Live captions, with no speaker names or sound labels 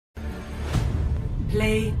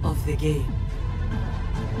Play of the game.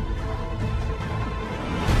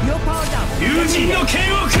 You're powered up. Yuji no Ken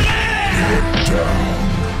wo kure!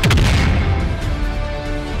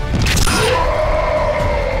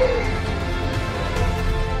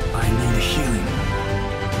 I need healing.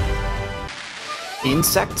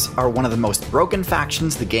 Insects are one of the most broken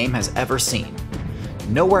factions the game has ever seen.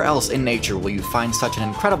 Nowhere else in nature will you find such an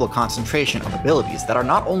incredible concentration of abilities that are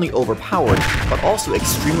not only overpowered, but also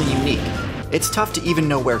extremely unique. It's tough to even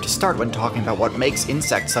know where to start when talking about what makes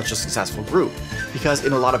insects such a successful group, because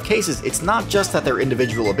in a lot of cases it's not just that their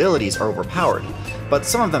individual abilities are overpowered, but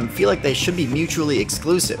some of them feel like they should be mutually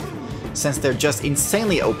exclusive, since they're just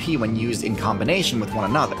insanely OP when used in combination with one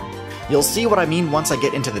another. You'll see what I mean once I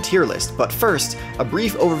get into the tier list, but first, a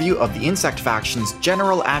brief overview of the insect faction's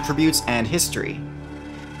general attributes and history.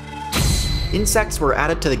 Insects were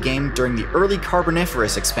added to the game during the early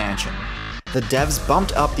Carboniferous expansion. The devs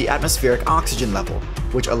bumped up the atmospheric oxygen level,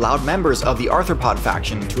 which allowed members of the arthropod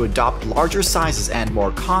faction to adopt larger sizes and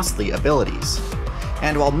more costly abilities.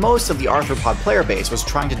 And while most of the arthropod player base was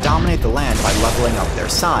trying to dominate the land by leveling up their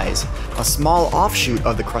size, a small offshoot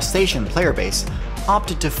of the crustacean player base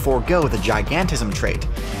opted to forego the gigantism trait,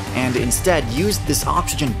 and instead used this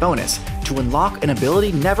oxygen bonus to unlock an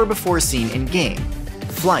ability never before seen in-game: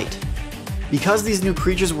 flight. Because these new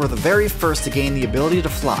creatures were the very first to gain the ability to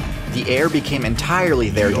fly, the air became entirely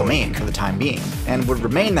their domain for the time being, and would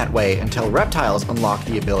remain that way until reptiles unlocked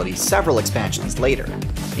the ability several expansions later.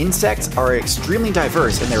 Insects are extremely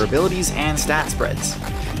diverse in their abilities and stat spreads.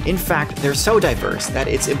 In fact, they're so diverse that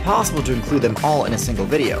it's impossible to include them all in a single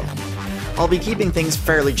video. I'll be keeping things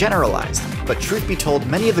fairly generalized, but truth be told,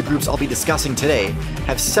 many of the groups I'll be discussing today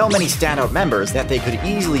have so many standout members that they could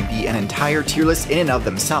easily be an entire tier list in and of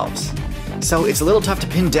themselves. So it's a little tough to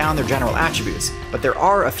pin down their general attributes, but there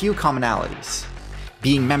are a few commonalities.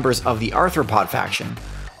 Being members of the arthropod faction,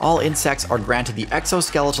 all insects are granted the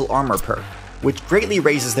exoskeletal armor perk, which greatly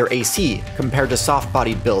raises their AC compared to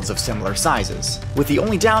soft-bodied builds of similar sizes, with the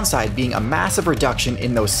only downside being a massive reduction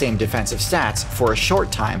in those same defensive stats for a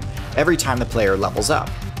short time every time the player levels up.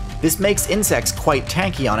 This makes insects quite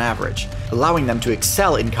tanky on average, allowing them to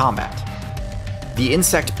excel in combat. The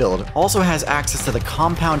insect build also has access to the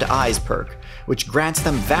Compound Eyes perk, which grants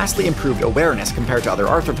them vastly improved awareness compared to other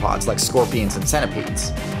arthropods like scorpions and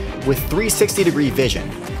centipedes. With 360-degree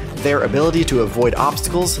vision, their ability to avoid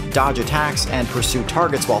obstacles, dodge attacks, and pursue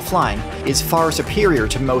targets while flying is far superior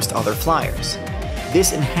to most other flyers.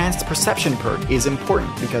 This enhanced perception perk is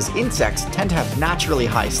important because insects tend to have naturally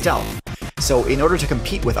high stealth, so in order to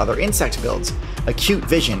compete with other insect builds, acute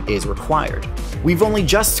vision is required. We've only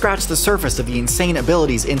just scratched the surface of the insane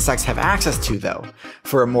abilities insects have access to though.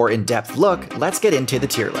 For a more in-depth look, let's get into the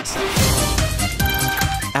tier list.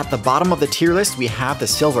 At the bottom of the tier list we have the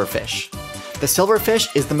silverfish. The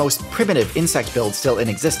silverfish is the most primitive insect build still in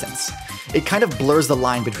existence. It kind of blurs the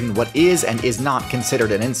line between what is and is not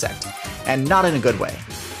considered an insect, and not in a good way.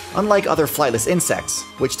 Unlike other flightless insects,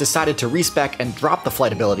 which decided to respec and drop the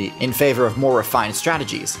flight ability in favor of more refined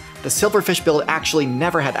strategies, the silverfish build actually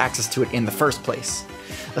never had access to it in the first place.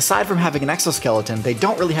 Aside from having an exoskeleton, they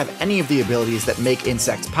don't really have any of the abilities that make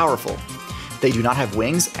insects powerful. They do not have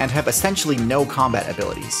wings and have essentially no combat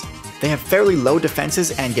abilities. They have fairly low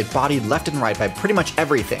defenses and get bodied left and right by pretty much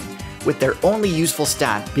everything, with their only useful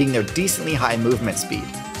stat being their decently high movement speed.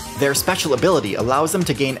 Their special ability allows them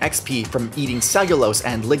to gain XP from eating cellulose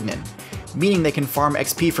and lignin, meaning they can farm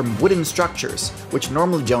XP from wooden structures, which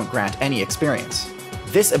normally don't grant any experience.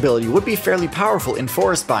 This ability would be fairly powerful in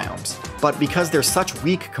forest biomes, but because they're such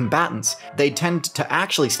weak combatants, they tend to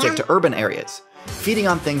actually stick to urban areas, feeding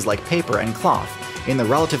on things like paper and cloth, in the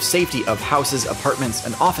relative safety of houses, apartments,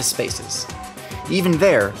 and office spaces. Even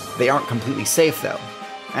there, they aren't completely safe though,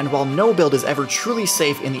 and while no build is ever truly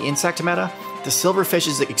safe in the insect meta, the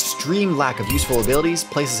silverfish's extreme lack of useful abilities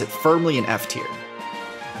places it firmly in F tier.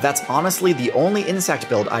 That's honestly the only insect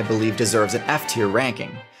build I believe deserves an F tier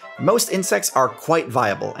ranking. Most insects are quite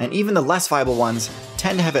viable, and even the less viable ones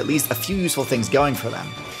tend to have at least a few useful things going for them,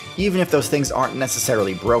 even if those things aren't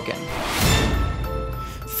necessarily broken.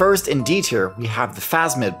 First in D tier, we have the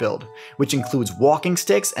Phasmid build, which includes walking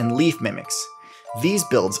sticks and leaf mimics. These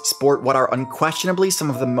builds sport what are unquestionably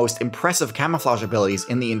some of the most impressive camouflage abilities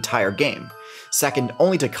in the entire game, second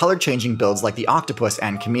only to color-changing builds like the octopus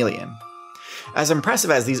and chameleon. As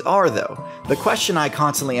impressive as these are though, the question I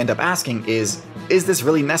constantly end up asking is this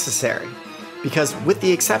really necessary? Because with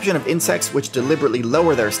the exception of insects which deliberately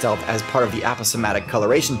lower their stealth as part of the aposematic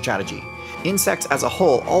coloration strategy, insects as a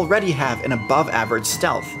whole already have an above-average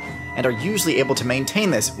stealth, and are usually able to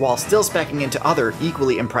maintain this while still speccing into other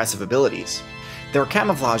equally impressive abilities. Their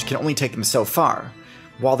camouflage can only take them so far,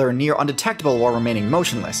 While they're near undetectable while remaining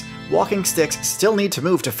motionless, walking sticks still need to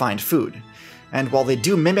move to find food. And while they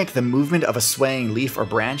do mimic the movement of a swaying leaf or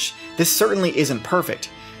branch, this certainly isn't perfect.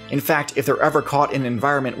 In fact, if they're ever caught in an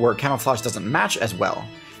environment where camouflage doesn't match as well,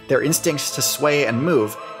 their instincts to sway and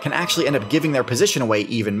move can actually end up giving their position away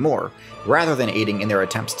even more, rather than aiding in their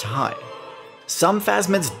attempts to hide. Some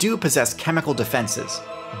phasmids do possess chemical defenses,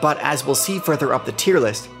 but as we'll see further up the tier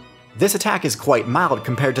list, this attack is quite mild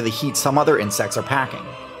compared to the heat some other insects are packing.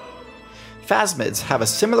 Phasmids have a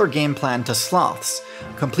similar game plan to sloths,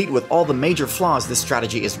 complete with all the major flaws this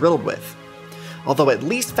strategy is riddled with. Although at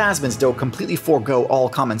least phasmids don't completely forego all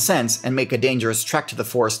common sense and make a dangerous trek to the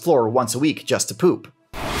forest floor once a week just to poop.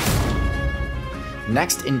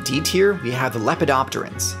 Next in D tier, we have the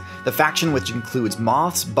Lepidopterans, the faction which includes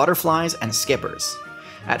moths, butterflies, and skippers.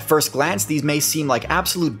 At first glance, these may seem like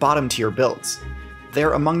absolute bottom tier builds.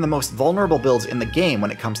 They're among the most vulnerable builds in the game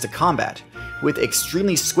when it comes to combat, with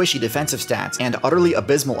extremely squishy defensive stats and utterly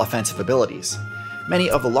abysmal offensive abilities. Many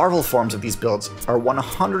of the larval forms of these builds are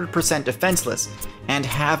 100% defenseless and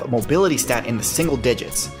have a mobility stat in the single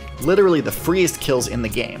digits, literally the freest kills in the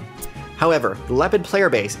game. However, the Lepid player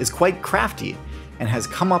base is quite crafty and has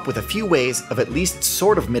come up with a few ways of at least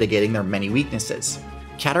sort of mitigating their many weaknesses.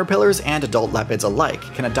 Caterpillars and adult lepids alike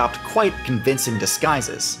can adopt quite convincing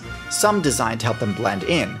disguises, some designed to help them blend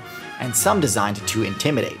in, and some designed to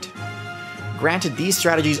intimidate. Granted, these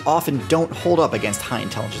strategies often don't hold up against high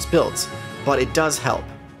intelligence builds, but it does help.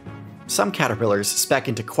 Some caterpillars spec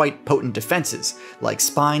into quite potent defenses, like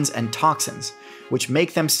spines and toxins, which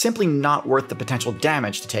make them simply not worth the potential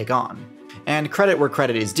damage to take on. And credit where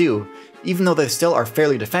credit is due, even though they still are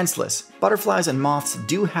fairly defenseless, butterflies and moths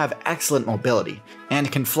do have excellent mobility,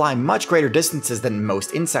 and can fly much greater distances than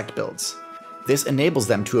most insect builds. This enables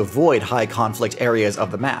them to avoid high conflict areas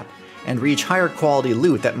of the map, and reach higher quality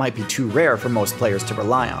loot that might be too rare for most players to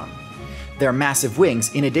rely on. Their massive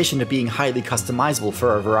wings, in addition to being highly customizable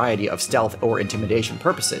for a variety of stealth or intimidation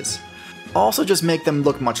purposes, also just make them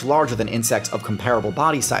look much larger than insects of comparable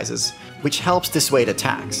body sizes, which helps dissuade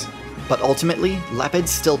attacks. But ultimately,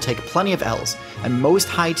 lepids still take plenty of Ls, and most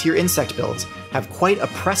high-tier insect builds have quite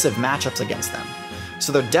oppressive matchups against them,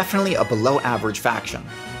 so they're definitely a below-average faction.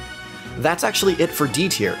 That's actually it for D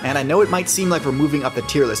tier, and I know it might seem like we're moving up the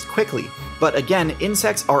tier list quickly, but again,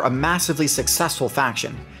 insects are a massively successful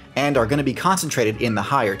faction, and are going to be concentrated in the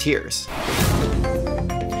higher tiers.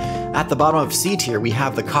 At the bottom of C tier, we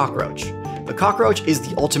have the cockroach. The cockroach is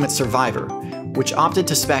the ultimate survivor, which opted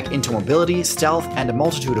to spec into mobility, stealth, and a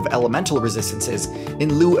multitude of elemental resistances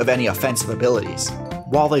in lieu of any offensive abilities.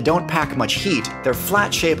 While they don't pack much heat, their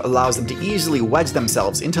flat shape allows them to easily wedge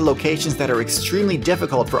themselves into locations that are extremely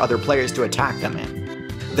difficult for other players to attack them in.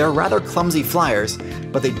 They're rather clumsy flyers,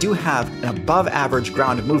 but they do have an above-average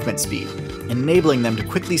ground movement speed, enabling them to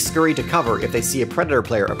quickly scurry to cover if they see a predator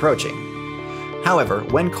player approaching. However,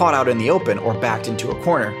 when caught out in the open or backed into a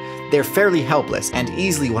corner, they're fairly helpless and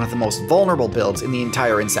easily one of the most vulnerable builds in the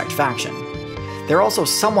entire insect faction. They're also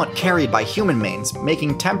somewhat carried by human mains,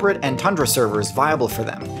 making temperate and tundra servers viable for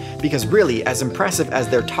them, because really, as impressive as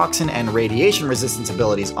their toxin and radiation resistance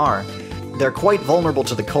abilities are, they're quite vulnerable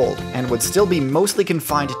to the cold, and would still be mostly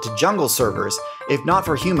confined to jungle servers if not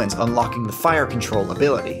for humans unlocking the fire control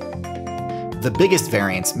ability. The biggest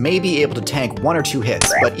variants may be able to tank 1 or 2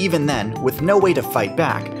 hits, but even then, with no way to fight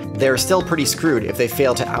back, they're still pretty screwed if they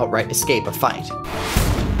fail to outright escape a fight.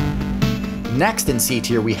 Next in C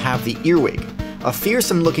tier we have the Earwig, a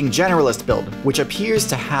fearsome-looking generalist build which appears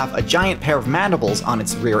to have a giant pair of mandibles on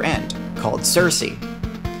its rear end, called Circe.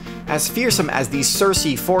 As fearsome as these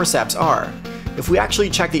Circe forceps are, if we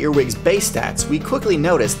actually check the Earwig's base stats, we quickly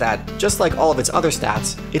notice that, just like all of its other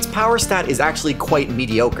stats, its power stat is actually quite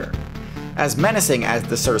mediocre. As menacing as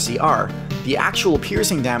the Circe are, the actual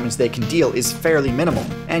piercing damage they can deal is fairly minimal,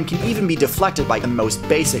 and can even be deflected by the most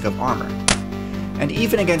basic of armor. And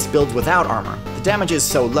even against builds without armor, the damage is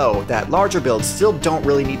so low that larger builds still don't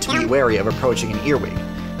really need to be wary of approaching an Earwig,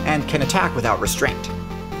 and can attack without restraint.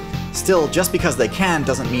 Still, just because they can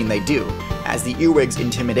doesn't mean they do, as the Earwig's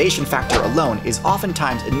intimidation factor alone is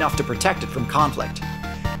oftentimes enough to protect it from conflict.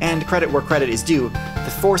 And credit where credit is due,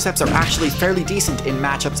 the forceps are actually fairly decent in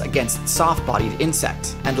matchups against soft-bodied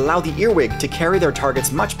insects, and allow the Earwig to carry their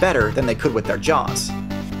targets much better than they could with their jaws.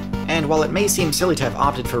 And while it may seem silly to have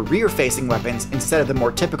opted for rear-facing weapons instead of the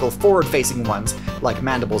more typical forward-facing ones like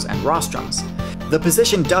mandibles and rostrums, the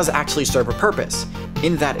position does actually serve a purpose,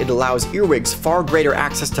 in that it allows Earwigs far greater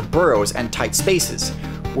access to burrows and tight spaces,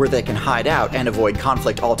 where they can hide out and avoid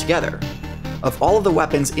conflict altogether. Of all of the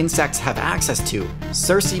weapons insects have access to,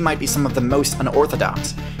 Circe might be some of the most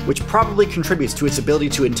unorthodox, which probably contributes to its ability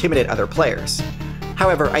to intimidate other players.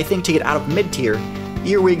 However, I think to get out of mid-tier,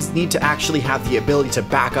 earwigs need to actually have the ability to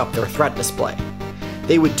back up their threat display.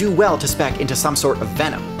 They would do well to spec into some sort of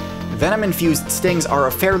venom. Venom-infused stings are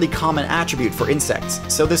a fairly common attribute for insects,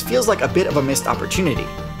 so this feels like a bit of a missed opportunity.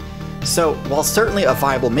 So, while certainly a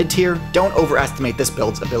viable mid-tier, don't overestimate this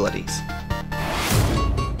build's abilities.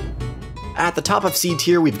 At the top of C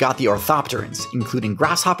tier, we've got the Orthopterans, including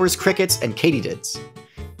grasshoppers, crickets, and katydids.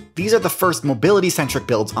 These are the first mobility-centric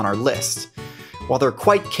builds on our list. While they're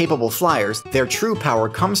quite capable flyers, their true power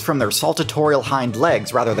comes from their saltatorial hind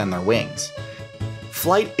legs rather than their wings.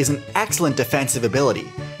 Flight is an excellent defensive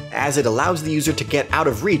ability, as it allows the user to get out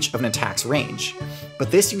of reach of an attack's range. But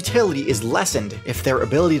this utility is lessened if their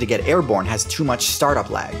ability to get airborne has too much startup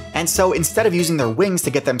lag, and so instead of using their wings to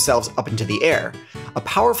get themselves up into the air, a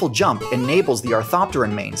powerful jump enables the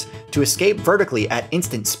Orthopteran mains to escape vertically at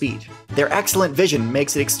instant speed. Their excellent vision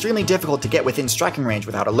makes it extremely difficult to get within striking range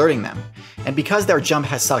without alerting them, and because their jump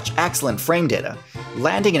has such excellent frame data,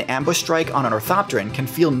 landing an ambush strike on an Orthopteran can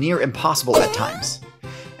feel near impossible at times.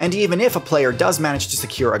 And even if a player does manage to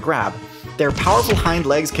secure a grab, their powerful hind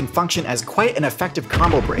legs can function as quite an effective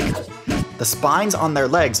combo break. The spines on their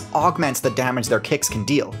legs augments the damage their kicks can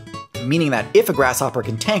deal, meaning that if a grasshopper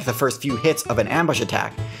can tank the first few hits of an ambush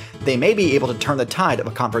attack, they may be able to turn the tide of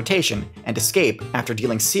a confrontation and escape after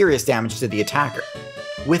dealing serious damage to the attacker.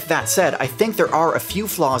 With that said, I think there are a few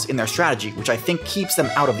flaws in their strategy which I think keeps them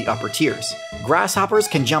out of the upper tiers. Grasshoppers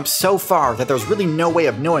can jump so far that there's really no way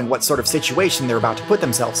of knowing what sort of situation they're about to put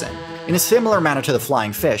themselves in. In a similar manner to the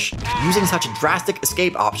flying fish, using such a drastic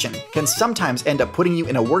escape option can sometimes end up putting you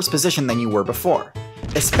in a worse position than you were before,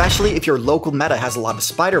 especially if your local meta has a lot of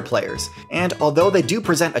spider players, and although they do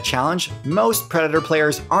present a challenge, most predator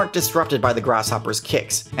players aren't disrupted by the grasshopper's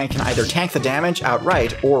kicks, and can either tank the damage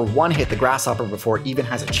outright or one-hit the grasshopper before it even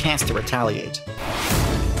has a chance to retaliate.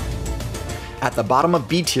 At the bottom of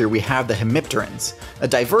B tier we have the Hemipterans, a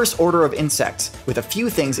diverse order of insects with a few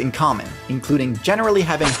things in common, including generally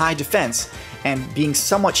having high defense and being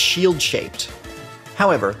somewhat shield-shaped.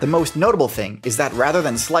 However, the most notable thing is that rather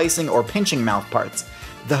than slicing or pinching mouth parts,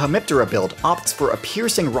 the Hemiptera build opts for a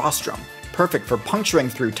piercing rostrum, perfect for puncturing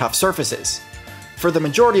through tough surfaces. For the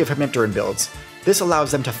majority of Hemipteran builds, this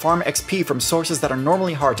allows them to farm XP from sources that are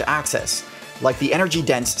normally hard to access, like the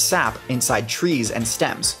energy-dense sap inside trees and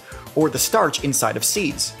stems, or the starch inside of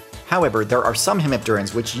seeds. However, there are some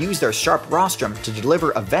Hemipterans which use their sharp rostrum to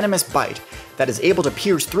deliver a venomous bite that is able to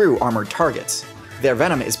pierce through armored targets. Their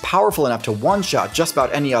venom is powerful enough to one-shot just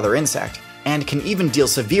about any other insect, and can even deal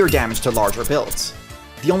severe damage to larger builds.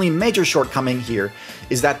 The only major shortcoming here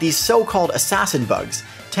is that these so-called assassin bugs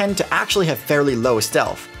tend to actually have fairly low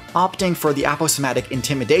stealth, opting for the aposematic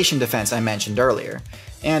intimidation defense I mentioned earlier.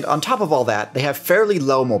 And on top of all that, they have fairly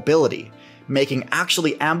low mobility, making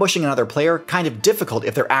actually ambushing another player kind of difficult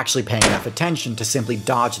if they're actually paying enough attention to simply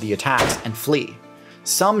dodge the attacks and flee.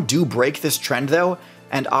 Some do break this trend though,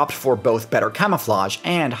 and opt for both better camouflage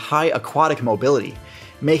and high aquatic mobility,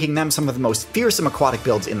 making them some of the most fearsome aquatic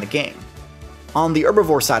builds in the game. On the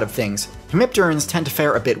herbivore side of things, Hemipterans tend to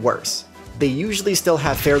fare a bit worse. They usually still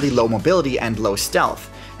have fairly low mobility and low stealth,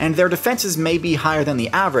 and their defenses may be higher than the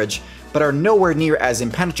average, but are nowhere near as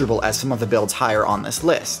impenetrable as some of the builds higher on this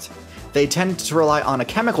list. They tend to rely on a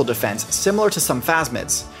chemical defense similar to some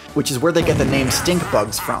phasmids, which is where they get the name stink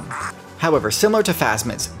bugs from. However, similar to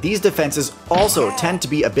phasmids, these defenses also tend to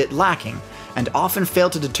be a bit lacking, and often fail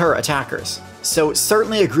to deter attackers. So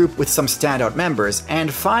certainly a group with some standout members,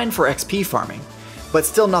 and fine for XP farming, but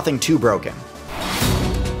still nothing too broken.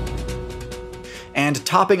 And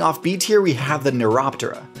topping off B tier we have the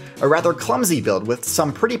Neuroptera, a rather clumsy build with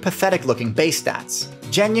some pretty pathetic looking base stats,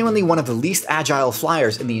 genuinely one of the least agile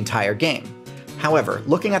flyers in the entire game. However,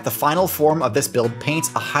 looking at the final form of this build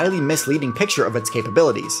paints a highly misleading picture of its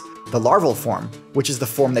capabilities. The larval form, which is the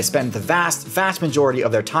form they spend the vast majority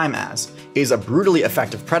of their time as, is a brutally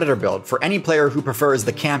effective predator build for any player who prefers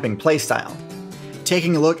the camping playstyle.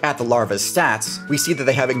 Taking a look at the larva's stats, we see that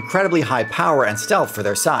they have incredibly high power and stealth for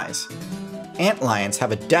their size. Antlions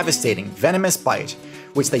have a devastating, venomous bite,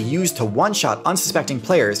 which they use to one-shot unsuspecting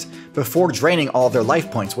players before draining all of their life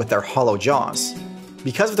points with their hollow jaws.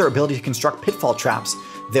 Because of their ability to construct pitfall traps,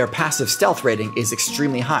 their passive stealth rating is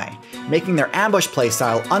extremely high, making their ambush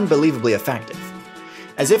playstyle unbelievably effective.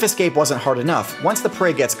 As if escape wasn't hard enough, once the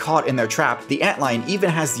prey gets caught in their trap, the antlion even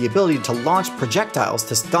has the ability to launch projectiles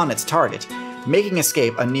to stun its target, making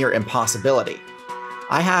escape a near impossibility.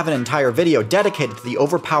 I have an entire video dedicated to the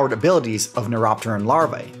overpowered abilities of Neuropteran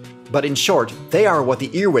larvae, but in short, they are what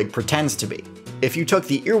the earwig pretends to be. If you took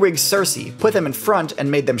the earwig Circe, put them in front and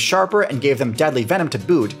made them sharper and gave them deadly venom to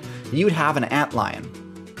boot, you'd have an antlion.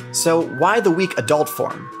 So why the weak adult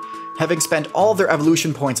form? Having spent all their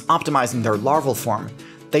evolution points optimizing their larval form,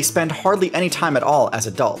 they spend hardly any time at all as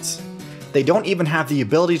adults. They don't even have the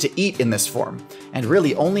ability to eat in this form, and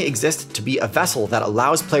really only exist to be a vessel that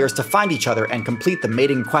allows players to find each other and complete the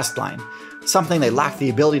mating questline, something they lack the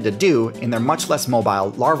ability to do in their much less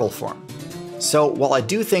mobile larval form. So while I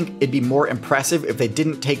do think it'd be more impressive if they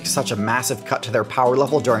didn't take such a massive cut to their power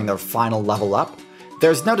level during their final level up,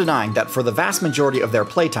 there's no denying that for the vast majority of their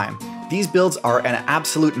playtime, these builds are an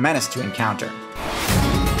absolute menace to encounter.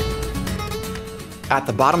 At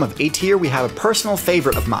the bottom of A tier, we have a personal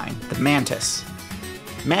favorite of mine, the Mantis.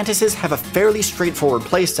 Mantises have a fairly straightforward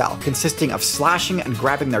playstyle consisting of slashing and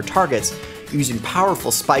grabbing their targets using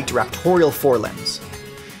powerful spiked raptorial forelimbs.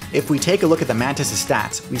 If we take a look at the Mantis'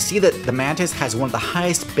 stats, we see that the Mantis has one of the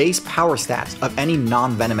highest base power stats of any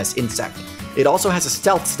non-venomous insect. It also has a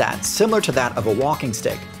stealth stat similar to that of a walking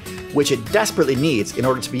stick, which it desperately needs in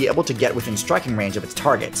order to be able to get within striking range of its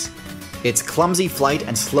targets. Its clumsy flight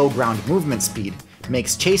and slow ground movement speed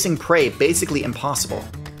makes chasing prey basically impossible.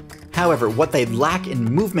 However, what they lack in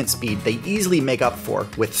movement speed they easily make up for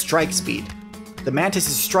with strike speed. The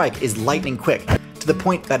Mantis' strike is lightning quick, to the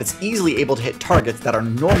point that it's easily able to hit targets that are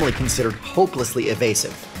normally considered hopelessly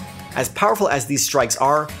evasive. As powerful as these strikes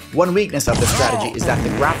are, one weakness of the strategy is that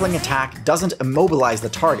the grappling attack doesn't immobilize the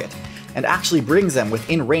target, and actually brings them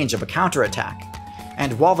within range of a counterattack.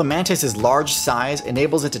 And while the Mantis' large size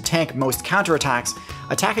enables it to tank most counterattacks,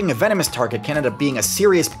 attacking a venomous target can end up being a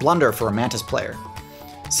serious blunder for a Mantis player.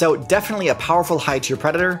 So definitely a powerful high tier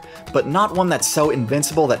predator, but not one that's so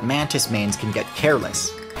invincible that Mantis mains can get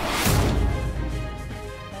careless.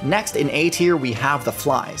 Next in A tier we have the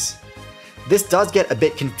flies. This does get a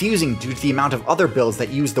bit confusing due to the amount of other builds that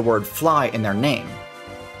use the word fly in their name.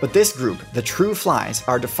 But this group, the true flies,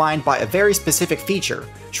 are defined by a very specific feature.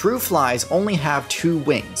 True flies only have 2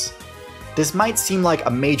 wings. This might seem like a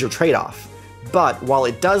major trade-off, but while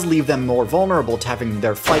it does leave them more vulnerable to having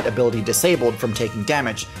their flight ability disabled from taking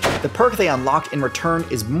damage, the perk they unlock in return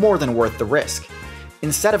is more than worth the risk.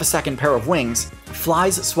 Instead of a second pair of wings,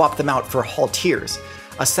 flies swap them out for halteres,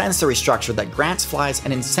 a sensory structure that grants flies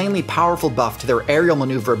an insanely powerful buff to their aerial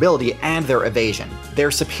maneuverability and their evasion.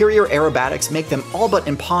 Their superior aerobatics make them all but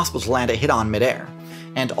impossible to land a hit on midair,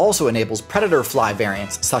 and also enables predator fly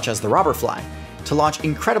variants such as the robber fly to launch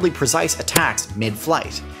incredibly precise attacks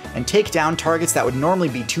mid-flight, and take down targets that would normally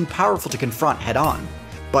be too powerful to confront head-on,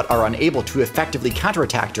 but are unable to effectively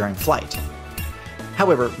counterattack during flight.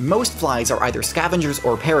 However, most flies are either scavengers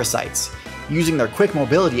or parasites, using their quick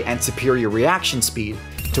mobility and superior reaction speed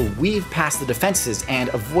to weave past the defenses and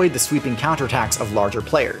avoid the sweeping counterattacks of larger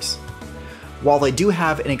players. While they do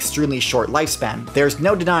have an extremely short lifespan, there's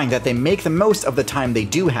no denying that they make the most of the time they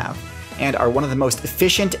do have, and are one of the most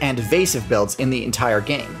efficient and evasive builds in the entire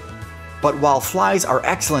game. But while flies are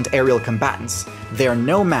excellent aerial combatants, they are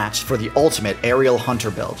no match for the ultimate aerial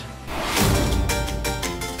hunter build.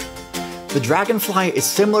 The Dragonfly is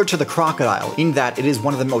similar to the Crocodile in that it is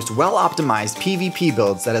one of the most well-optimized PvP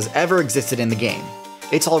builds that has ever existed in the game.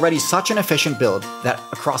 It's already such an efficient build that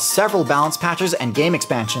across several balance patches and game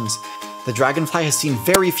expansions, the Dragonfly has seen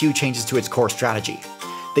very few changes to its core strategy.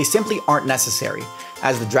 They simply aren't necessary,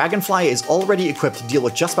 as the Dragonfly is already equipped to deal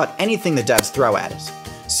with just about anything the devs throw at it.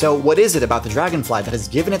 So what is it about the Dragonfly that has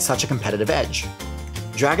given it such a competitive edge?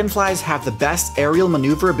 Dragonflies have the best aerial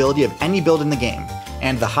maneuverability of any build in the game,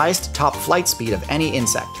 and the highest top flight speed of any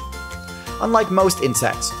insect. Unlike most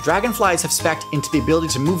insects, dragonflies have spec'd into the ability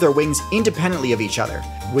to move their wings independently of each other,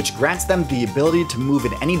 which grants them the ability to move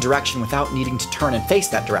in any direction without needing to turn and face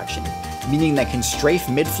that direction, meaning they can strafe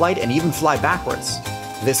mid-flight and even fly backwards.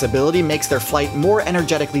 This ability makes their flight more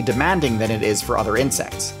energetically demanding than it is for other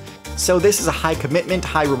insects. So this is a high commitment,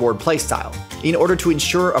 high reward playstyle. In order to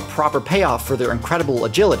ensure a proper payoff for their incredible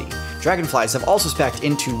agility, dragonflies have also spec'd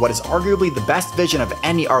into what is arguably the best vision of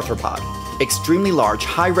any arthropod. Extremely large,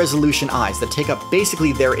 high-resolution eyes that take up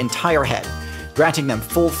basically their entire head, granting them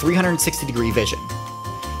full 360-degree vision.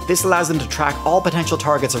 This allows them to track all potential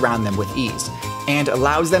targets around them with ease, and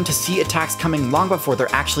allows them to see attacks coming long before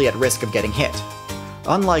they're actually at risk of getting hit.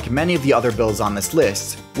 Unlike many of the other builds on this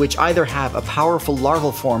list, which either have a powerful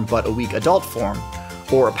larval form but a weak adult form,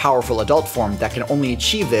 or a powerful adult form that can only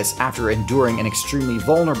achieve this after enduring an extremely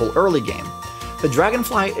vulnerable early game, the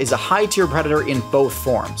dragonfly is a high-tier predator in both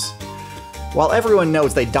forms. While everyone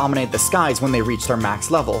knows they dominate the skies when they reach their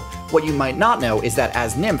max level, what you might not know is that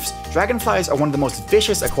as nymphs, dragonflies are one of the most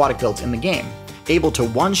vicious aquatic builds in the game, able to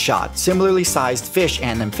one-shot similarly sized fish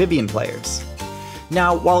and amphibian players.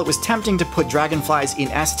 Now, while it was tempting to put dragonflies in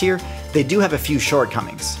S tier, they do have a few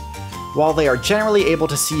shortcomings. While they are generally able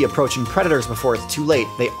to see approaching predators before it's too late,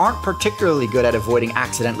 they aren't particularly good at avoiding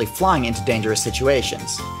accidentally flying into dangerous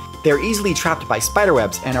situations. They're easily trapped by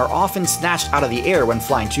spiderwebs and are often snatched out of the air when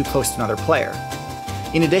flying too close to another player.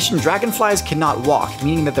 In addition, dragonflies cannot walk,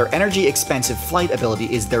 meaning that their energy-expensive flight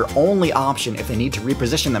ability is their only option if they need to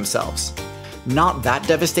reposition themselves. Not that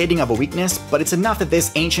devastating of a weakness, but it's enough that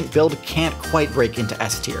this ancient build can't quite break into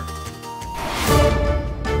S tier.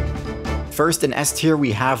 First in S tier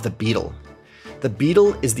we have the beetle. The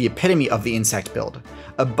beetle is the epitome of the insect build,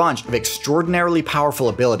 a bunch of extraordinarily powerful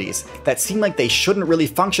abilities that seem like they shouldn't really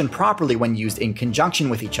function properly when used in conjunction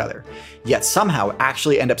with each other, yet somehow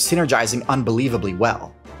actually end up synergizing unbelievably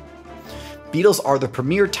well. Beetles are the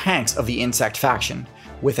premier tanks of the insect faction,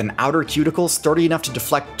 with an outer cuticle sturdy enough to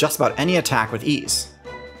deflect just about any attack with ease.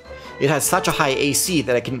 It has such a high AC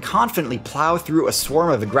that it can confidently plow through a swarm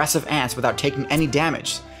of aggressive ants without taking any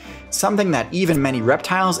damage, something that even many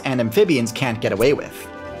reptiles and amphibians can't get away with.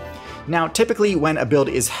 Now, typically when a build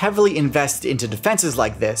is heavily invested into defenses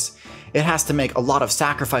like this, it has to make a lot of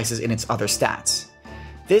sacrifices in its other stats.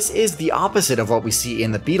 This is the opposite of what we see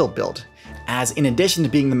in the beetle build, as in addition to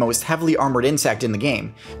being the most heavily armored insect in the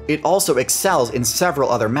game, it also excels in several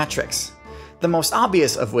other metrics. The most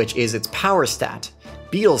obvious of which is its power stat.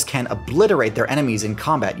 Beetles can obliterate their enemies in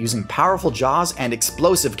combat using powerful jaws and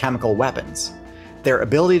explosive chemical weapons. Their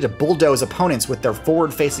ability to bulldoze opponents with their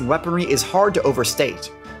forward-facing weaponry is hard to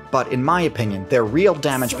overstate, but in my opinion, their real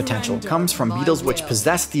damage potential comes from beetles which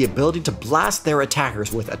possess the ability to blast their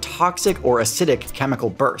attackers with a toxic or acidic chemical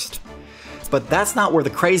burst. But that's not where the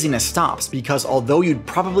craziness stops, because although you'd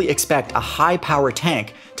probably expect a high-power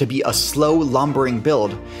tank to be a slow, lumbering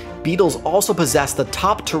build, beetles also possess the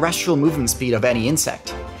top terrestrial movement speed of any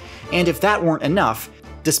insect. And if that weren't enough,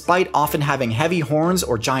 despite often having heavy horns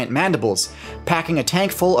or giant mandibles, packing a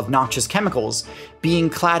tank full of noxious chemicals, being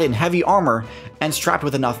clad in heavy armor, and strapped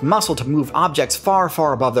with enough muscle to move objects far,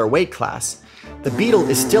 far above their weight class, the beetle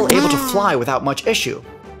is still able to fly without much issue.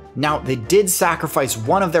 Now, they did sacrifice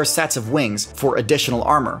one of their sets of wings for additional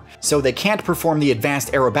armor, so they can't perform the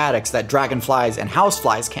advanced aerobatics that dragonflies and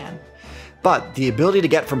houseflies can. But the ability to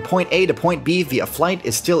get from point A to point B via flight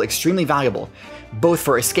is still extremely valuable, both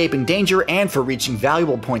for escaping danger and for reaching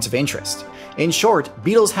valuable points of interest. In short,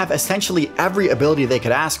 beetles have essentially every ability they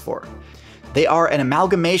could ask for. They are an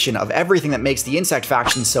amalgamation of everything that makes the insect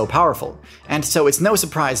faction so powerful, and so it's no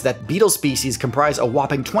surprise that beetle species comprise a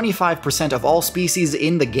whopping 25% of all species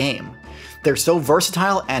in the game. They're so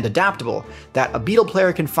versatile and adaptable that a beetle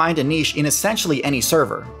player can find a niche in essentially any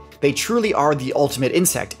server. They truly are the ultimate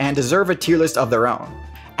insect and deserve a tier list of their own.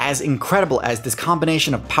 As incredible as this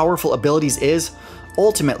combination of powerful abilities is,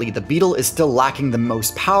 ultimately the beetle is still lacking the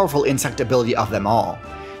most powerful insect ability of them all,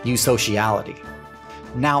 eusociality.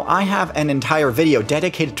 Now, I have an entire video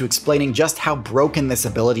dedicated to explaining just how broken this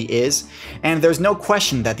ability is, and there's no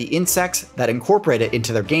question that the insects that incorporate it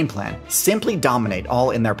into their game plan simply dominate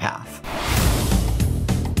all in their path.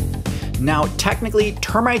 Now, technically,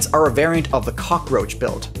 termites are a variant of the cockroach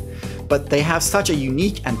build, but they have such a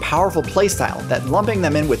unique and powerful playstyle that lumping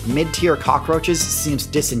them in with mid-tier cockroaches seems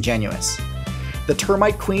disingenuous. The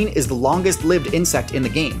termite queen is the longest-lived insect in the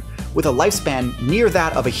game, with a lifespan near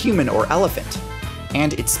that of a human or elephant,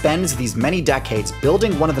 and it spends these many decades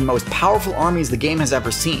building one of the most powerful armies the game has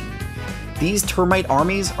ever seen. These termite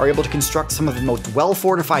armies are able to construct some of the most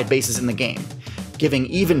well-fortified bases in the game, giving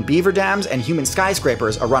even beaver dams and human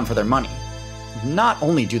skyscrapers a run for their money. Not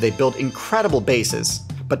only do they build incredible bases,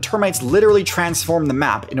 but termites literally transform the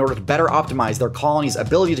map in order to better optimize their colony's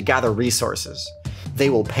ability to gather resources. They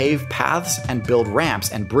will pave paths and build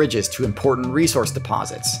ramps and bridges to important resource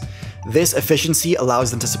deposits. This efficiency allows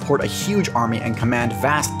them to support a huge army and command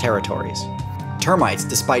vast territories. Termites,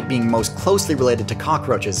 despite being most closely related to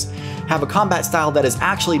cockroaches, have a combat style that is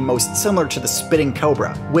actually most similar to the spitting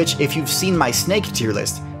cobra, which, if you've seen my snake tier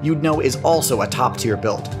list, you'd know is also a top tier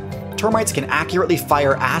build. Termites can accurately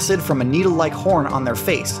fire acid from a needle-like horn on their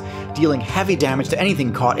face, dealing heavy damage to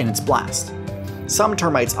anything caught in its blast. Some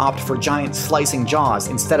termites opt for giant slicing jaws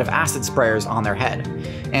instead of acid sprayers on their head,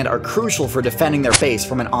 and are crucial for defending their base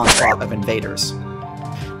from an onslaught of invaders.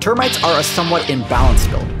 Termites are a somewhat imbalanced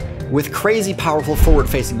build, with crazy powerful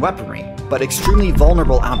forward-facing weaponry, but extremely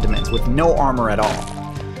vulnerable abdomens with no armor at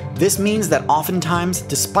all. This means that oftentimes,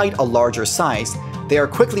 despite a larger size, they are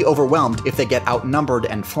quickly overwhelmed if they get outnumbered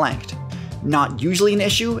and flanked. Not usually an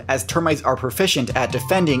issue, as termites are proficient at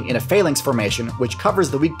defending in a phalanx formation which covers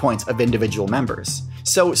the weak points of individual members.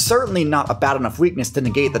 So certainly not a bad enough weakness to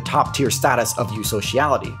negate the top tier status of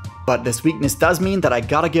eusociality. But this weakness does mean that I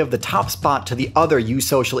gotta give the top spot to the other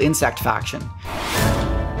eusocial insect faction.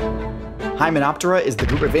 Hymenoptera is the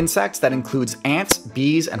group of insects that includes ants,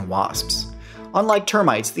 bees, and wasps. Unlike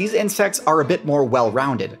termites, these insects are a bit more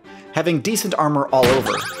well-rounded, having decent armor all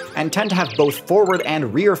over, and tend to have both forward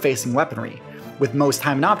and rear-facing weaponry, with most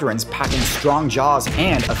Hymenopterans packing strong jaws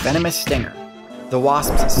and a venomous stinger. The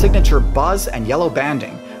wasp's signature buzz and yellow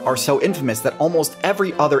banding are so infamous that almost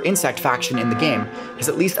every other insect faction in the game has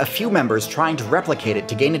at least a few members trying to replicate it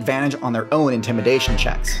to gain advantage on their own intimidation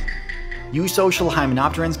checks. Eusocial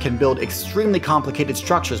Hymenopterans can build extremely complicated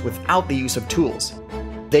structures without the use of tools.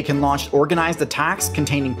 They can launch organized attacks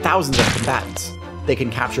containing thousands of combatants. They can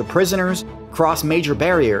capture prisoners, cross major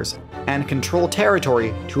barriers, and control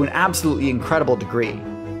territory to an absolutely incredible degree.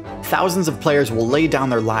 Thousands of players will lay down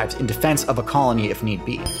their lives in defense of a colony if need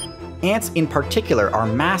be. Ants in particular are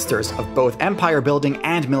masters of both empire building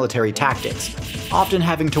and military tactics, often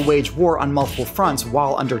having to wage war on multiple fronts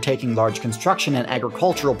while undertaking large construction and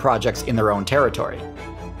agricultural projects in their own territory.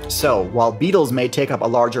 So, while beetles may take up a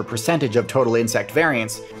larger percentage of total insect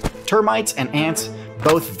variants, termites and ants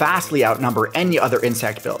both vastly outnumber any other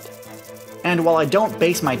insect build. And while I don't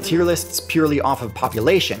base my tier lists purely off of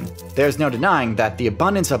population, there's no denying that the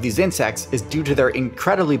abundance of these insects is due to their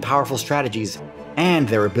incredibly powerful strategies and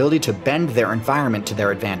their ability to bend their environment to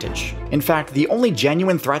their advantage. In fact, the only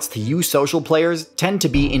genuine threats to eusocial players tend to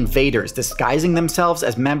be invaders disguising themselves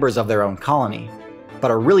as members of their own colony,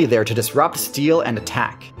 but are really there to disrupt, steal, and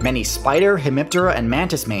attack. Many spider, hemiptera, and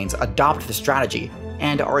mantis mains adopt the strategy,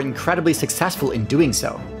 and are incredibly successful in doing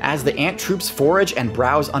so. As the ant troops forage and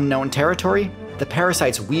browse unknown territory, the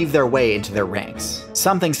parasites weave their way into their ranks.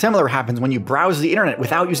 Something similar happens when you browse the internet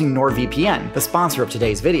without using NordVPN, the sponsor of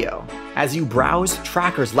today's video. As you browse,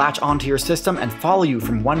 trackers latch onto your system and follow you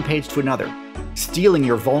from one page to another, stealing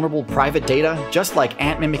your vulnerable private data just like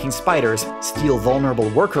ant-mimicking spiders steal vulnerable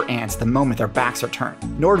worker ants the moment their backs are turned.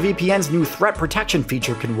 NordVPN's new threat protection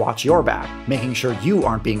feature can watch your back, making sure you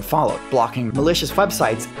aren't being followed, blocking malicious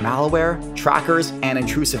websites, malware, trackers, and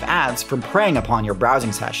intrusive ads from preying upon your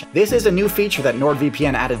browsing session. This is a new feature that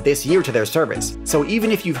NordVPN added this year to their service, so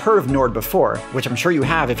even if you've heard of Nord before, which I'm sure you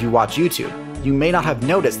have if you watch YouTube, you may not have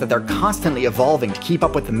noticed that they're constantly evolving to keep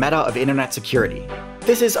up with the meta of internet security.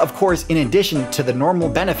 This is, of course, in addition to the normal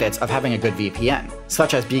benefits of having a good VPN,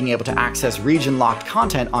 such as being able to access region-locked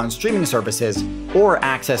content on streaming services or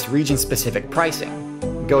access region-specific pricing.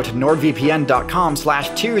 Go to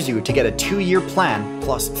nordvpn.com/tiersu to get a 2-year plan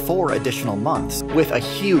plus 4 additional months with a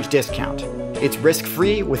huge discount. It's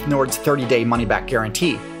risk-free with Nord's 30-day money-back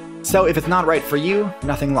guarantee, so if it's not right for you,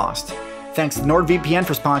 nothing lost. Thanks to NordVPN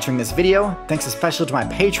for sponsoring this video, thanks especially to my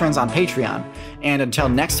patrons on Patreon, and until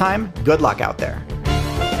next time, good luck out there.